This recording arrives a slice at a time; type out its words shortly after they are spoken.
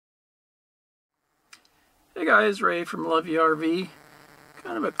Hey guys, Ray from Haloview RV.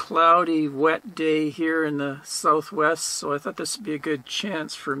 Kind of a cloudy, wet day here in the southwest, so I thought this would be a good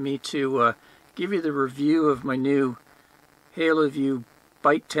chance for me to give you the review of my new Haloview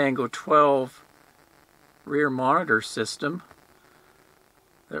Byte Tango 12 rear monitor system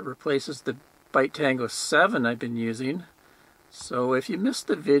that replaces the Byte Tango 7 I've been using. So if you missed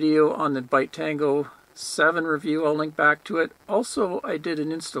the video on the Byte Tango 7 review, I'll link back to it. Also, I did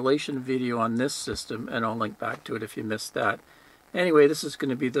an installation video on this system, and I'll link back to it if you missed that. Anyway, this is going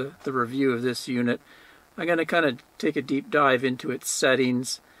to be the review of this unit. I'm going to kind of take a deep dive into its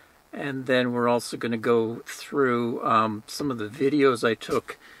settings, and then we're also going to go through some of the videos I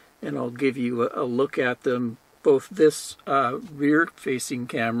took, and I'll give you a look at them. Both this rear-facing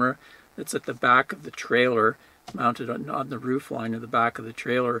camera that's at the back of the trailer, mounted on the roof line of the back of the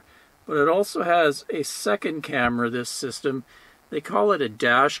trailer, but it also has a second camera, this system. They call it a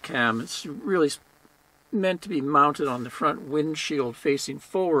Dashcam. It's really meant to be mounted on the front windshield facing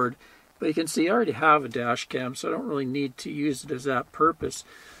forward, but you can see I already have a Dashcam, so I don't really need to use it as that purpose.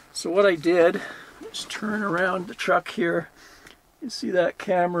 So what I did, just turn around the truck here. You see that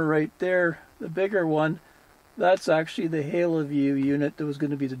camera right there, the bigger one. That's actually the Haloview unit that was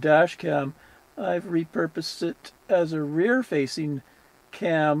going to be the Dashcam. I've repurposed it as a rear-facing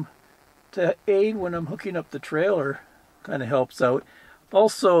cam to aid when I'm hooking up the trailer. Kind of helps out.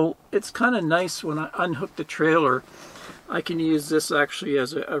 Also, it's kind of nice when I unhook the trailer, I can use this actually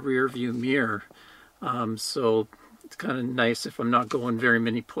as a rear view mirror. So it's kind of nice if I'm not going very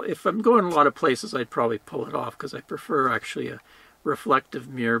many places. If I'm going a lot of places, I'd probably pull it off because I prefer actually a reflective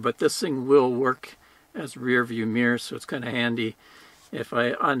mirror, but this thing will work as rear view mirror, so it's kind of handy. If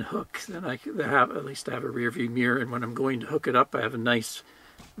I unhook, then I have at least have a rear view mirror, and when I'm going to hook it up, I have a nice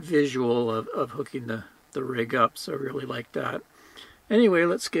visual of hooking the rig up, so I really like that. Anyway,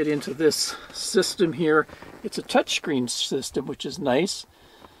 let's get into this system here. It's a touchscreen system, which is nice.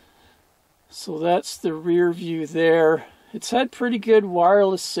 So that's the rear view there. It's had pretty good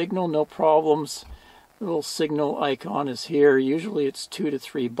wireless signal, no problems. The little signal icon is here. Usually it's 2 to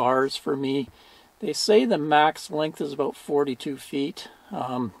 3 bars for me. They say the max length is about 42 feet.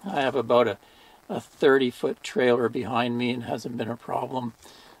 I have about a 30-foot trailer behind me and hasn't been a problem.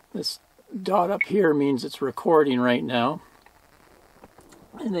 This dot up here means it's recording right now.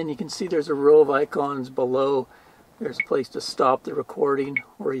 And then you can see there's a row of icons below. There's a place to stop the recording,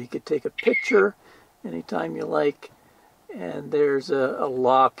 or you could take a picture anytime you like. And there's a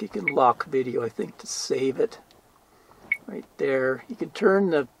lock. You can lock video, I think, to save it. Right there. You can turn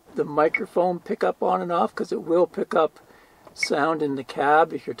the microphone pickup on and off because it will pick up sound in the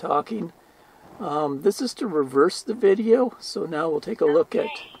cab if you're talking. This is to reverse the video. So now we'll take a look at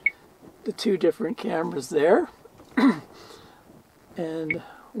the two different cameras there. And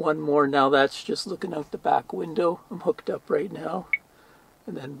one more. Now that's just looking out the back window. I'm hooked up right now.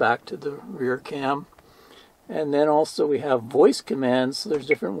 And then back to the rear cam. And then also we have voice commands. So there's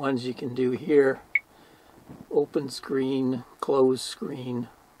different ones you can do here. Open screen, close screen,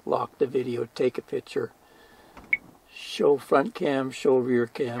 lock the video, take a picture, show front cam, show rear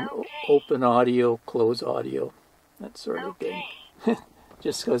cam, open audio, close audio, that sort of thing.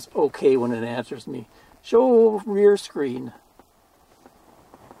 Just goes okay when it answers me. Show rear screen,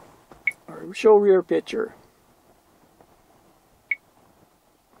 or show rear picture.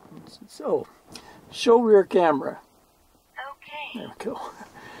 So, show rear camera. Okay. There we go.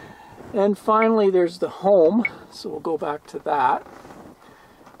 And finally there's the home, so we'll go back to that.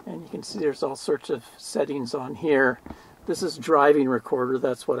 And you can see there's all sorts of settings on here. This is driving recorder,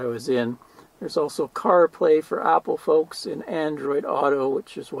 that's what I was in. There's also CarPlay for Apple folks and Android Auto,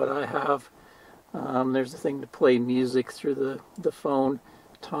 which is what I have. There's a thing to play music through the phone,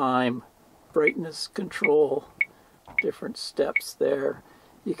 time, brightness control, different steps there.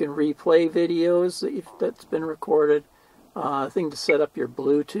 You can replay videos that's been recorded. A thing to set up your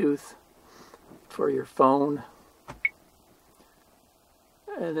Bluetooth for your phone.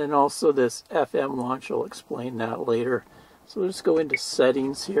 And then also this FM launch, I'll explain that later. So we'll just go into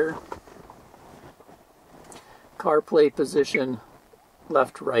settings here. CarPlay position,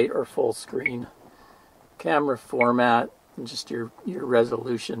 left, right, or full screen. Camera format, and just your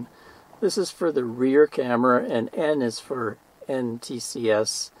resolution. This is for the rear camera, and N is for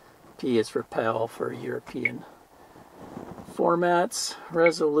NTCS, P is for PAL, for European. Formats,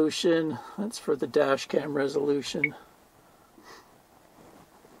 resolution, that's for the Dashcam resolution.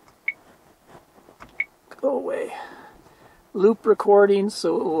 Go away. Loop recording,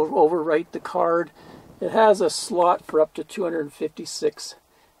 so it will overwrite the card. It has a slot for up to 256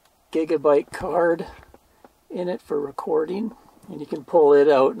 gigabyte card in it for recording, and you can pull it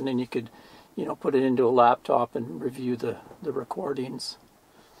out, and then you could you know, put it into a laptop and review the recordings.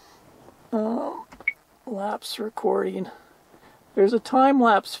 Lapse recording. There's a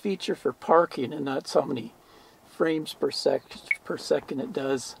time-lapse feature for parking, and that's how many frames per second it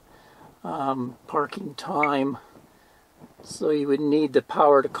does. Parking time. So you would need the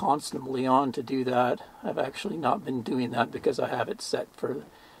power to constantly on to do that. I've actually not been doing that because I have it set for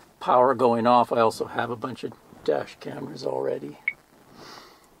power going off. I also have a bunch of dash cameras already.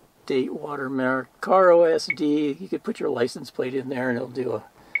 Date, watermark, car OSD. You could put your license plate in there and it'll do a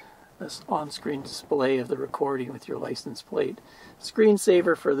on-screen display of the recording with your license plate.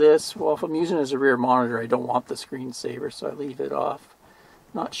 Screensaver for this, well, if I'm using it as a rear monitor, I don't want the screensaver, so I leave it off.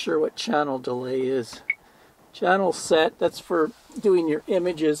 Not sure what channel delay is. Channel set, that's for doing your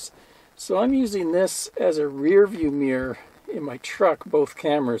images. So I'm using this as a rear view mirror in my truck, both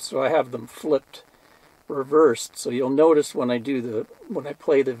cameras, so I have them flipped reversed. So you'll notice when I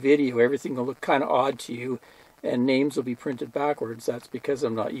play the video, everything will look kind of odd to you and names will be printed backwards. That's because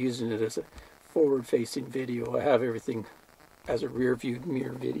I'm not using it as a forward-facing video. I have everything as a rear-view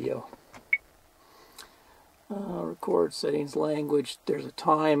mirror video. Record settings, language. There's a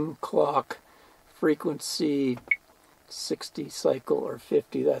time, clock, frequency, 60 cycle or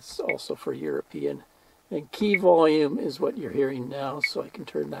 50. That's also for European. And key volume is what you're hearing now, so I can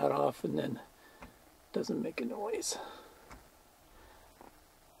turn that off and then it doesn't make a noise.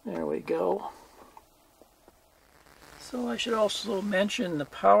 There we go. So I should also mention the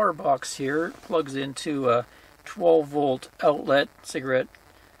power box here plugs into a 12-volt outlet cigarette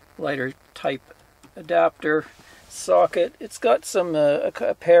lighter type adapter socket. It's got some a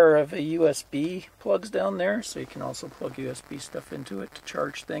pair of USB plugs down there, so you can also plug USB stuff into it to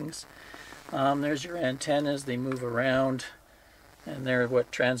charge things. There's your antennas, they move around, and they're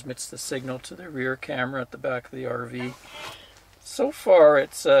what transmits the signal to the rear camera at the back of the RV. So far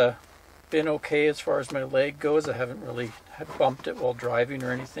it's been okay as far as my leg goes. I haven't really bumped it while driving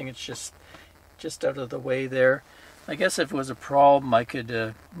or anything. It's just out of the way there. I guess if it was a problem, I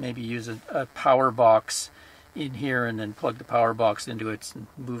could maybe use a power box in here and then plug the power box into it and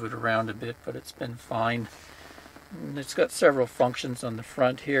move it around a bit, but it's been fine. And it's got several functions on the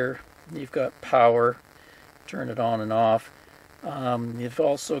front here. You've got power, turn it on and off. You've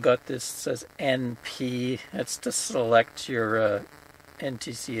also got this, says NP. It's to select your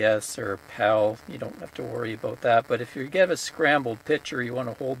NTCS or PAL. You don't have to worry about that, but if you get a scrambled picture, you want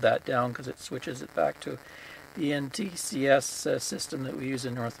to hold that down because it switches it back to the NTCS system that we use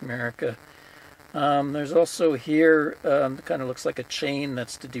in North America. There's also here, kind of looks like a chain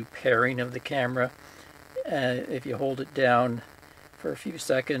that's to do pairing of the camera. If you hold it down for a few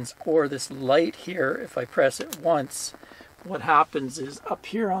seconds, or this light here, if I press it once, what happens is up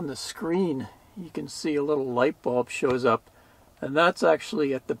here on the screen, you can see a little light bulb shows up, and that's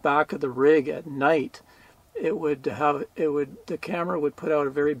actually at the back of the rig at night. The camera would put out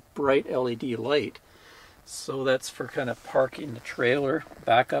a very bright LED light. So that's for kind of parking the trailer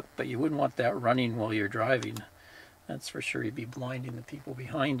back up, but you wouldn't want that running while you're driving. That's for sure. You'd be blinding the people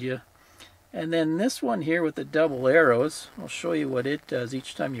behind you. And then this one here with the double arrows, I'll show you what it does.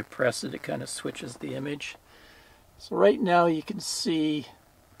 Each time you press it, it kind of switches the image. So right now you can see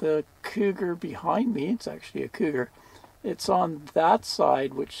the cougar behind me. It's actually a cougar. It's on that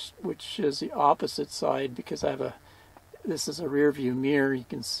side, which is the opposite side, because this is a rear view mirror. You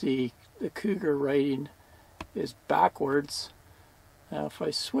can see the cougar riding is backwards. Now if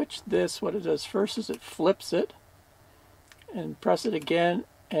I switch this, what it does first is it flips it and press it again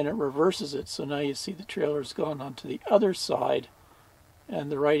and it reverses it. So now you see the trailer's gone onto the other side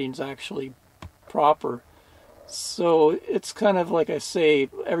and the writing's actually proper. So it's kind of like I say,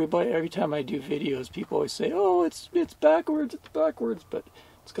 every time I do videos, people always say, oh, it's backwards, but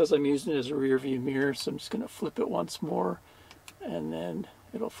it's because I'm using it as a rear view mirror. So I'm just going to flip it once more and then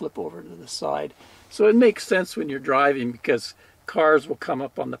it'll flip over to the side. So it makes sense when you're driving because cars will come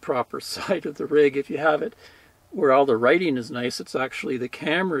up on the proper side of the rig. If you have it where all the writing is nice, it's actually the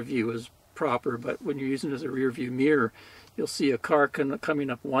camera view is proper, but when you're using it as a rear view mirror, you'll see a car coming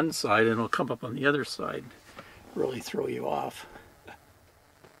up one side and it'll come up on the other side. Really throw you off.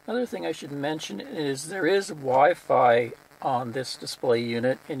 Another thing I should mention is there is Wi-Fi on this display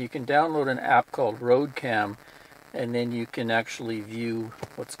unit, and you can download an app called RoadCam, and then you can actually view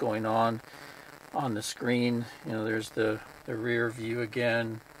what's going on the screen. You know, there's the rear view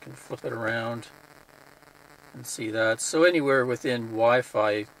again. You can flip it around and see that. So anywhere within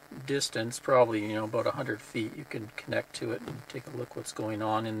Wi-Fi distance, probably, you know, about 100 feet, you can connect to it and take a look what's going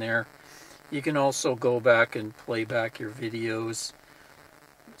on in there. You can also go back and play back your videos.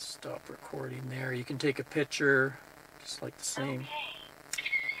 Stop recording there. You can take a picture, just like the same.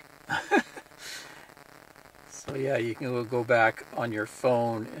 Okay. So yeah, you can go back on your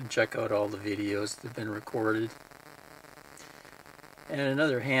phone and check out all the videos that have been recorded. And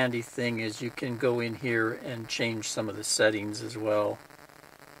another handy thing is you can go in here and change some of the settings as well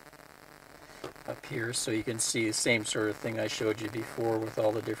up here, so you can see the same sort of thing I showed you before with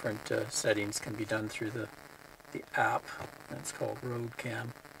all the different settings can be done through the app. That's called RoadCam.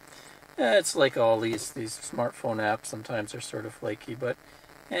 It's like all these smartphone apps. Sometimes they're sort of flaky, but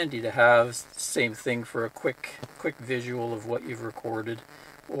handy to have. Same thing for a quick visual of what you've recorded,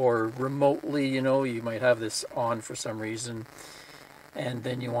 or remotely, you know, you might have this on for some reason, and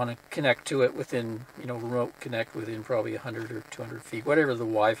then you want to connect to it within, you know, remote connect within probably 100 or 200 feet, whatever the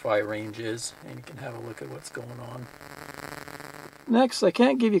Wi-Fi range is, and you can have a look at what's going on. Next, I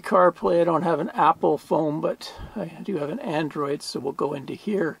can't give you CarPlay. I don't have an Apple phone, but I do have an Android, so we'll go into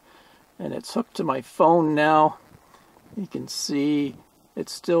here, and it's hooked to my phone now. You can see it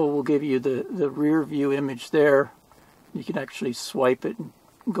still will give you the rear view image there. You can actually swipe it and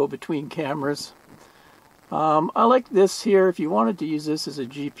go between cameras. I like this here. If you wanted to use this as a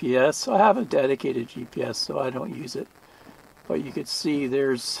GPS, I have a dedicated GPS, so I don't use it. But you could see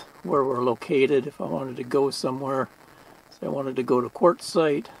there's where we're located if I wanted to go somewhere. So I wanted to go to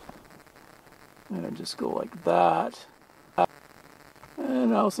Quartzsite, and I just go like that.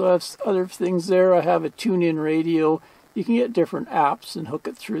 And I also have other things there. I have a tune-in radio. You can get different apps and hook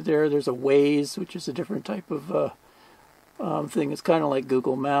it through there. There's a Waze, which is a different type of thing. It's kind of like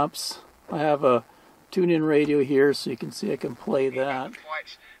Google Maps. I have a tune-in radio here, so you can see I can play that.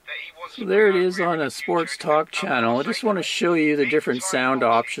 So there it is on a sports talk channel. I just want to show you the different sound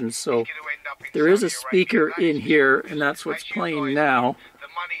options. So there is a speaker in here, and that's what's playing now.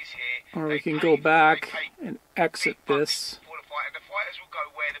 Or we can go back and exit this.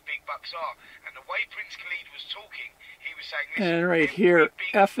 And right here,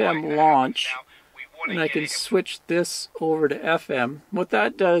 FM launch. And I can switch this over to FM. What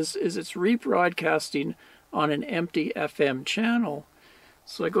that does is it's rebroadcasting on an empty FM channel.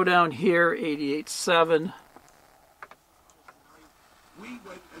 So I go down here, 88.7,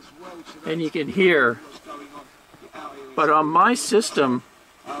 and you can hear. But on my system,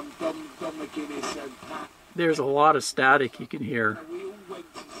 there's a lot of static you can hear.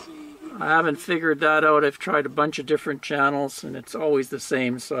 I haven't figured that out. I've tried a bunch of different channels, and it's always the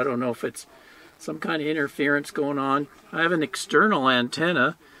same, so I don't know if it's some kind of interference going on. I have an external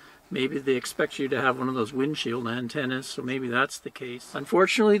antenna. Maybe they expect you to have one of those windshield antennas, so maybe that's the case.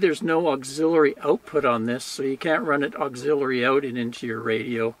 Unfortunately, there's no auxiliary output on this, so you can't run it auxiliary out and into your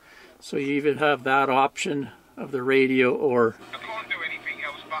radio. So you even have that option of the radio or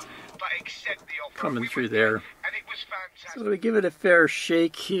coming through there. So to give it a fair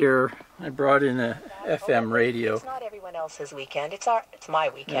shake here, I brought in a FM radio. It's not everyone else's weekend. It's my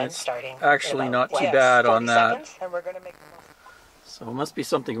weekend starting. Actually not too bad on that. So it must be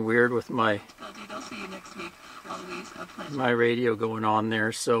something weird with my radio going on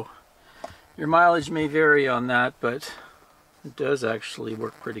there. So your mileage may vary on that, but it does actually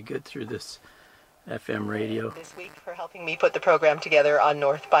work pretty good through this FM radio. This week for helping me put the program together on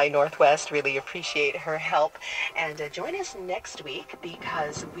North by Northwest. Really appreciate her help. And join us next week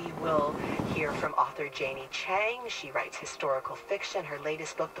because we will hear from author Janie Chang. She writes historical fiction. Her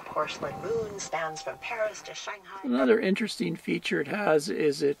latest book, The Porcelain Moon, spans from Paris to Shanghai. Another interesting feature it has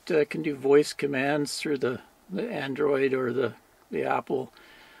is it can do voice commands through the Android or the Apple.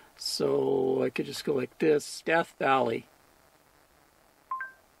 So I could just go like this, Death Valley.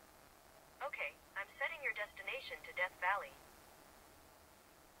 To Death Valley.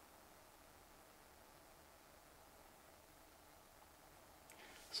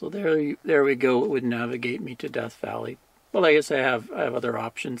 So there we go. It would navigate me to Death Valley. Well, I guess I have other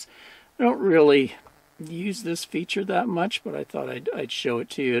options. I don't really use this feature that much, but I thought I'd show it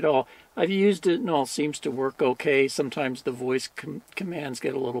to you at all. I've used it and all seems to work okay. Sometimes the voice commands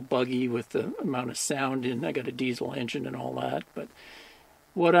get a little buggy with the amount of sound, and I got a diesel engine and all that. But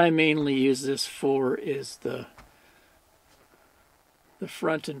what I mainly use this for is the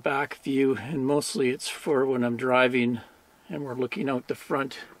front and back view, and mostly it's for when I'm driving and we're looking out the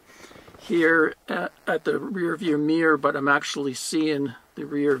front here at the rear view mirror, but I'm actually seeing the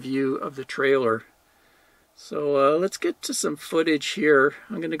rear view of the trailer. So let's get to some footage here.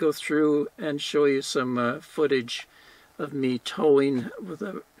 I'm going to go through and show you some footage of me towing with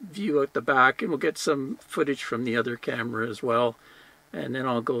a view at the back, and we'll get some footage from the other camera as well. And then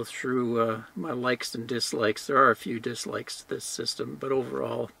I'll go through my likes and dislikes. There are a few dislikes to this system, but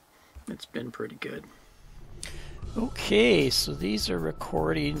overall, it's been pretty good. Okay, so these are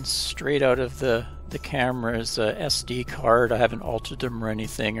recordings straight out of the camera's SD card. I haven't altered them or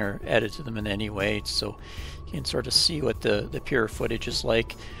anything or edited them in any way, so you can sort of see what the pure footage is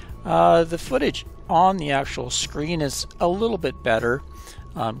like. The footage on the actual screen is a little bit better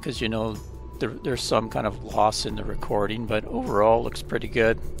because, you know, there's some kind of loss in the recording, but overall looks pretty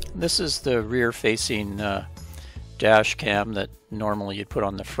good. This is the rear-facing dash cam that normally you'd put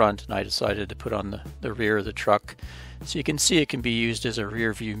on the front, and I decided to put on the rear of the truck. So you can see it can be used as a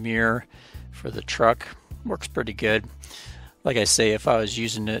rear view mirror for the truck. Works pretty good. Like I say, if I was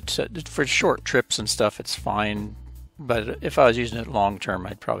using it for short trips and stuff, it's fine. But if I was using it long term,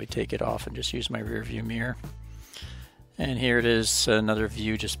 I'd probably take it off and just use my rear view mirror. And here it is, another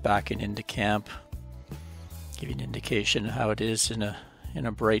view just backing into camp. Give you an indication of how it is in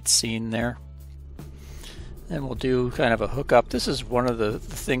a bright scene there. And we'll do kind of a hookup. This is one of the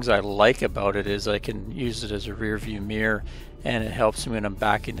things I like about it, is I can use it as a rear view mirror, and it helps me when I'm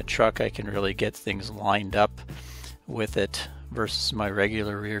back in the truck. I can really get things lined up with it versus my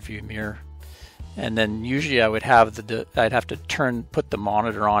regular rear view mirror. And then usually I would have I'd have to put the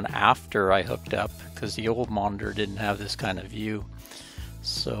monitor on after I hooked up, because the old monitor didn't have this kind of view.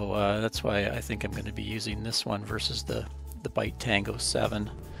 So that's why I think I'm going to be using this one versus the Byte Tango 7.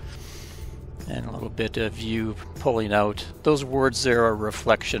 And a little bit of view pulling out. Those words there are a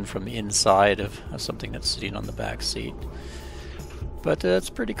reflection from the inside of something that's sitting on the back seat. But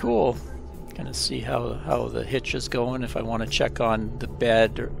it's pretty cool. Kind of see how the hitch is going. If I want to check on the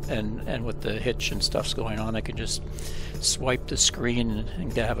bed and what the hitch and stuff's going on, I can just swipe the screen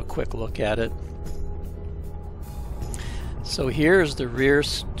and have a quick look at it. So here's the rear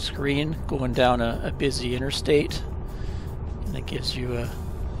screen going down a busy interstate, and it gives you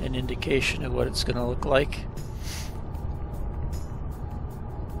an indication of what it's going to look like.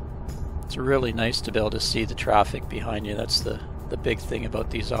 It's really nice to be able to see the traffic behind you. That's the big thing about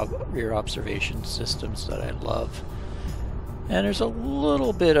these rear observation systems that I love. And there's a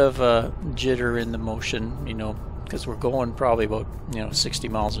little bit of a jitter in the motion, you know, because we're going probably about 60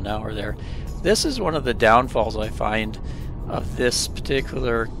 miles an hour there. This is one of the downfalls I find of this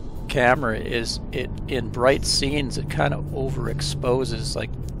particular camera, is it in bright scenes it kind of overexposes. Like,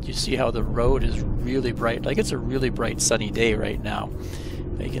 you see how the road is really bright, like it's a really bright sunny day right now.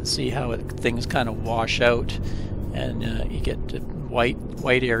 You can see how things kind of wash out, and you get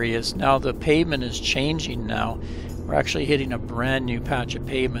white areas. Now the pavement is changing now. We're actually hitting a brand new patch of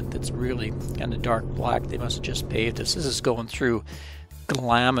pavement that's really kind of dark black. They must have just paved this. This is going through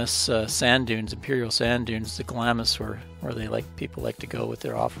Glamis sand dunes, Imperial sand dunes, the Glamis where people like to go with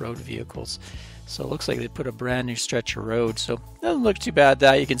their off-road vehicles. So it looks like they put a brand new stretch of road. So it doesn't look too bad.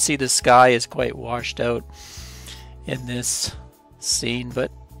 That you can see the sky is quite washed out in this scene,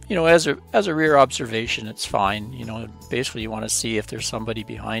 but as a rear observation, it's fine. Basically you want to see if there's somebody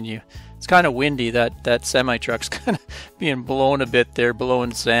behind you. It's kind of windy. That semi-truck's kind of being blown a bit there,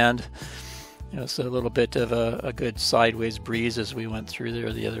 blowing sand. It's a little bit of a good sideways breeze as we went through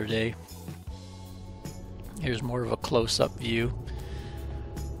there the other day. Here's more of a close-up view.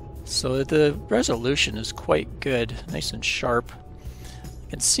 So the resolution is quite good, nice and sharp. You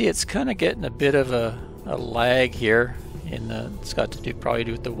can see it's kind of getting a bit of a lag here. It's got to probably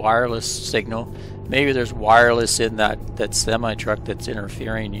do with the wireless signal. Maybe there's wireless in that semi-truck that's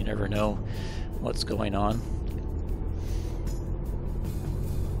interfering. You never know what's going on.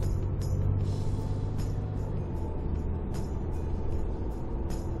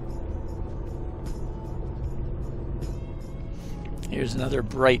 Here's another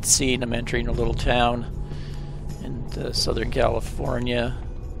bright scene. I'm entering a little town in Southern California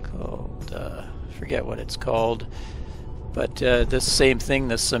called, I forget what it's called. But this same thing,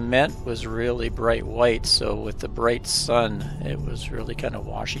 the cement was really bright white, so with the bright sun, it was really kind of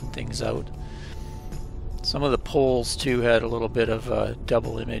washing things out. Some of the poles too had a little bit of a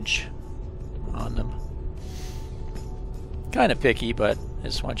double image on them. Kind of picky, but I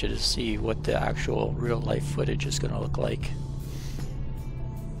just want you to see what the actual real life footage is going to look like.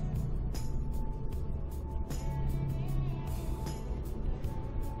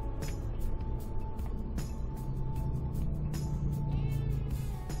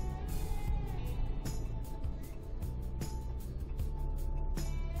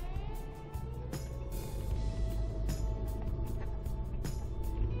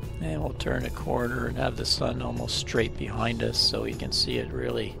 And we'll turn a corner and have the sun almost straight behind us, so you can see it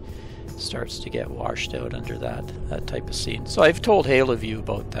really starts to get washed out under that type of scene. So I've told Haloview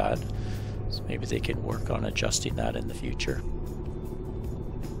about that, so maybe they can work on adjusting that in the future.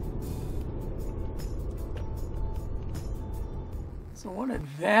 So one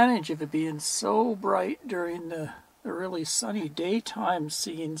advantage of it being so bright during the really sunny daytime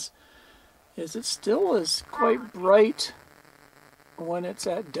scenes is it still is quite bright when it's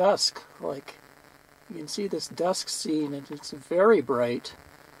at dusk. Like, you can see this dusk scene and it's very bright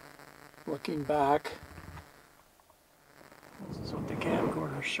looking back. This is what the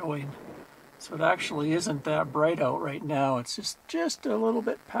camcorder is showing. So it actually isn't that bright out right now. It's just a little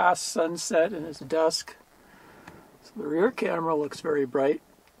bit past sunset and it's dusk. So the rear camera looks very bright.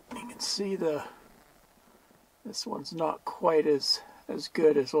 You can see this one's not quite as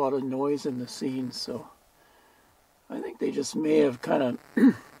good. As a lot of noise in the scene, so I think they just may have kind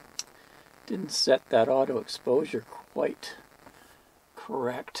of didn't set that auto exposure quite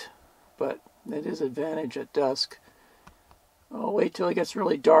correct, but it is advantage at dusk. I'll wait till it gets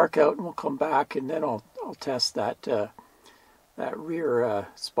really dark out and we'll come back and then I'll test that that rear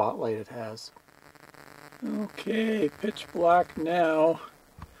spotlight it has. Okay, pitch black now,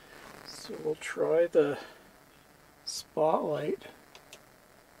 so we'll try the spotlight.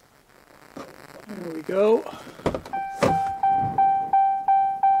 There we go.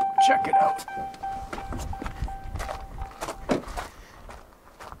 Check it out.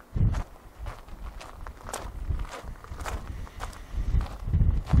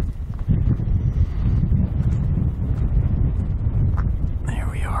 There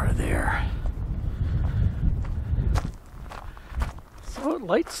we are there. So it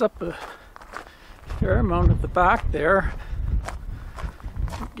lights up a fair amount of the back there.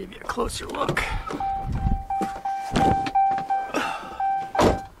 I'll give you a closer look.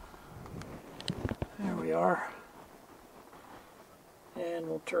 There we are. And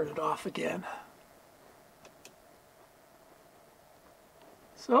we'll turn it off again.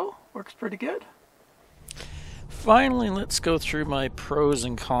 So, works pretty good. Finally, let's go through my pros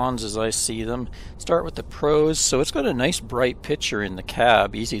and cons as I see them. Start with the pros. So it's got a nice bright picture in the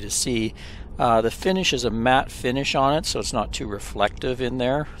cab, easy to see. The finish is a matte finish on it, so it's not too reflective in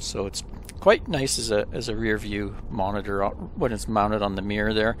there. So it's quite nice as a rear view monitor when it's mounted on the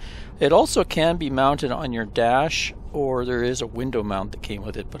mirror there. It also can be mounted on your dash, or there is a window mount that came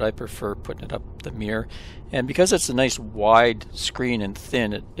with it, but I prefer putting it up the mirror. And because it's a nice wide screen and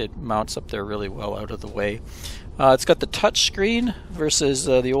thin, it mounts up there really well out of the way. It's got the touch screen versus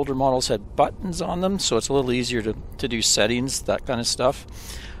the older models had buttons on them, so it's a little easier to do settings, that kind of stuff.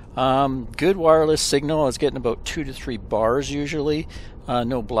 Good wireless signal. It's getting about 2 to 3 bars usually.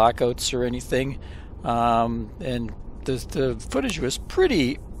 No blackouts or anything. And the footage was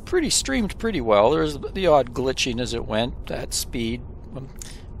pretty streamed pretty well. There's the odd glitching as it went at speed,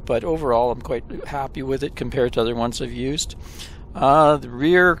 but overall I'm quite happy with it compared to other ones I've used. The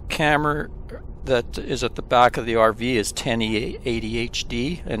rear camera that is at the back of the RV is 1080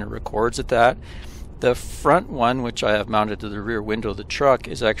 HD and it records at that. The front one, which I have mounted to the rear window of the truck,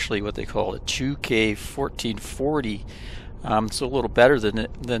 is actually what they call a 2K 1440. So a little better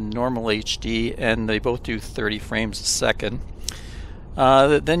than normal HD, and they both do 30 frames a second.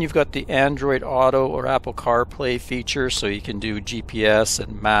 Then you've got the Android Auto or Apple CarPlay feature, so you can do GPS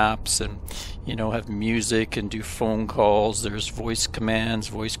and maps and have music and do phone calls. There's voice commands,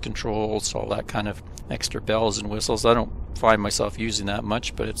 voice controls, all that kind of extra bells and whistles. I don't find myself using that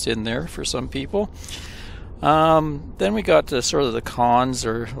much, but it's in there for some people. Then we got to sort of the cons,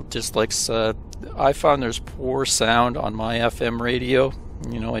 or just like I found there's poor sound on my FM radio.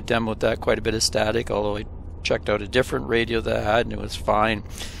 I demoed that, quite a bit of static, although I checked out a different radio that I had and it was fine.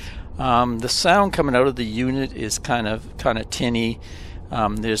 The sound coming out of the unit is kind of tinny.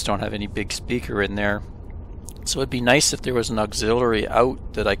 They just don't have any big speaker in there. So it'd be nice if there was an auxiliary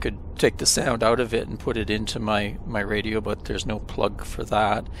out that I could take the sound out of it and put it into my radio, but there's no plug for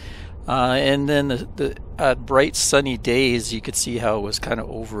that. And then at bright sunny days, you could see how it was kind of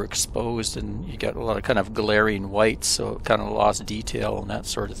overexposed and you got a lot of kind of glaring whites, so it kind of lost detail and that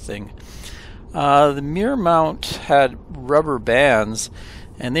sort of thing. The mirror mount had rubber bands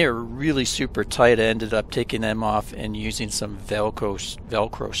and they were really super tight. I ended up taking them off and using some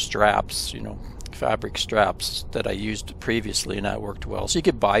Velcro straps, fabric straps that I used previously, and that worked well. So you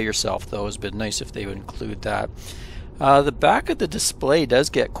could buy yourself those, but nice if they would include that. The back of the display does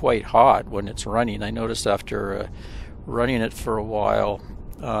get quite hot when it's running. I noticed after running it for a while,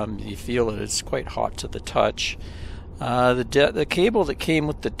 you feel that it's quite hot to the touch. The cable that came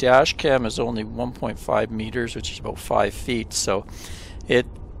with the dash cam is only 1.5 meters, which is about 5 feet, so it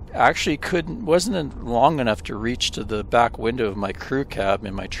actually wasn't long enough to reach to the back window of my crew cab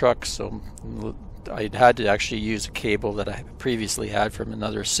in my truck, so I had to actually use a cable that I previously had from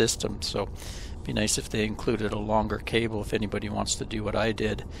another system. So it'd be nice if they included a longer cable if anybody wants to do what I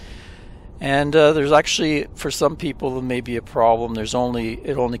did. And there's actually, for some people, there may be a problem. It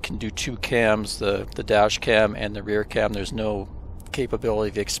only can do 2 cams, the dash cam and the rear cam. There's no capability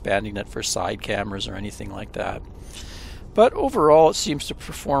of expanding it for side cameras or anything like that. But overall, it seems to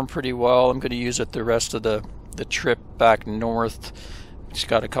perform pretty well. I'm going to use it the rest of the trip back north. Just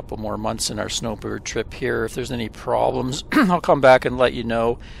got a couple more months in our snowbird trip here. If there's any problems, I'll come back and let you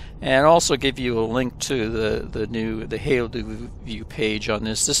know, and also give you a link to the Haloview page on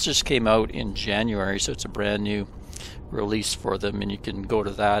this. This just came out in January, so it's a brand new release for them, and you can go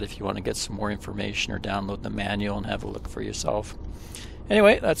to that if you want to get some more information or download the manual and have a look for yourself.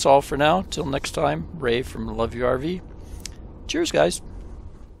 Anyway, that's all for now. Till next time, Ray from Haloview RV. Cheers, guys.